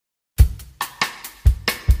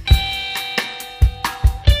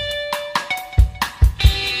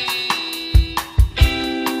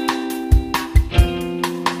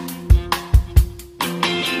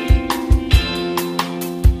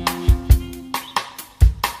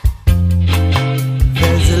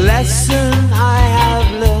lesson I have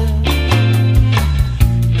learned.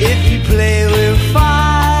 If you play with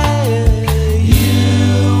fire,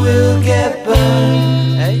 you will get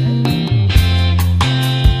burned. Hey?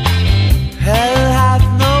 Hell hath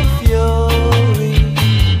no fury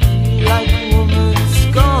like a woman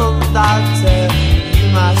scorned. I'll tell you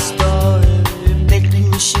my story, make you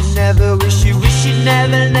wish you never, wish you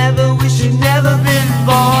never, never, wish you never been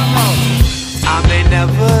born. No, I may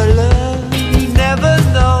never learn, never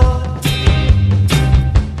know.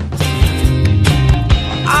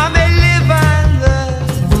 I may live and learn,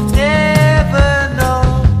 never know.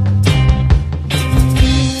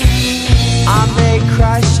 I may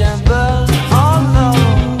crash and burn, oh no,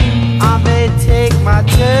 I may take my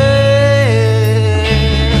turn.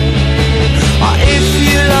 Or if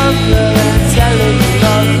you love her and tell her you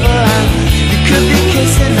love her, and you could be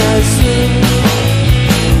kissing her soon.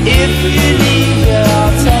 If you need her,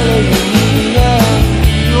 I'll tell her you need her.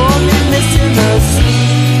 You won't be missing her soon.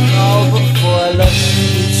 Oh, before I love you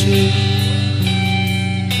be true.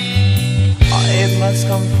 Oh, it must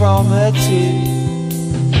come from her too.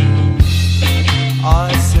 Oh,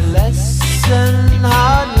 it's a lesson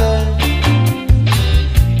hard learned.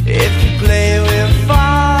 If you play with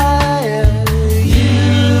fire, you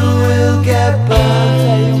will get burned.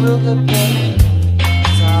 Yeah, you will get burned.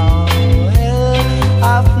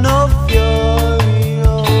 I've no fury,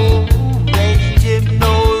 no rage,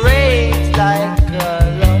 no rage like a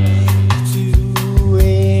love to a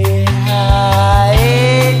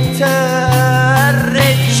hater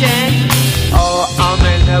rich. Oh, I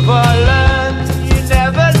may never learn, you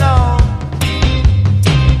never know.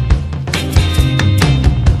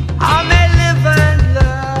 I may live and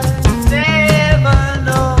learn, never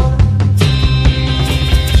know.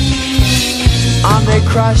 I may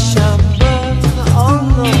crash and burn, oh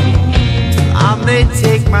no, I may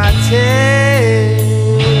take my turn.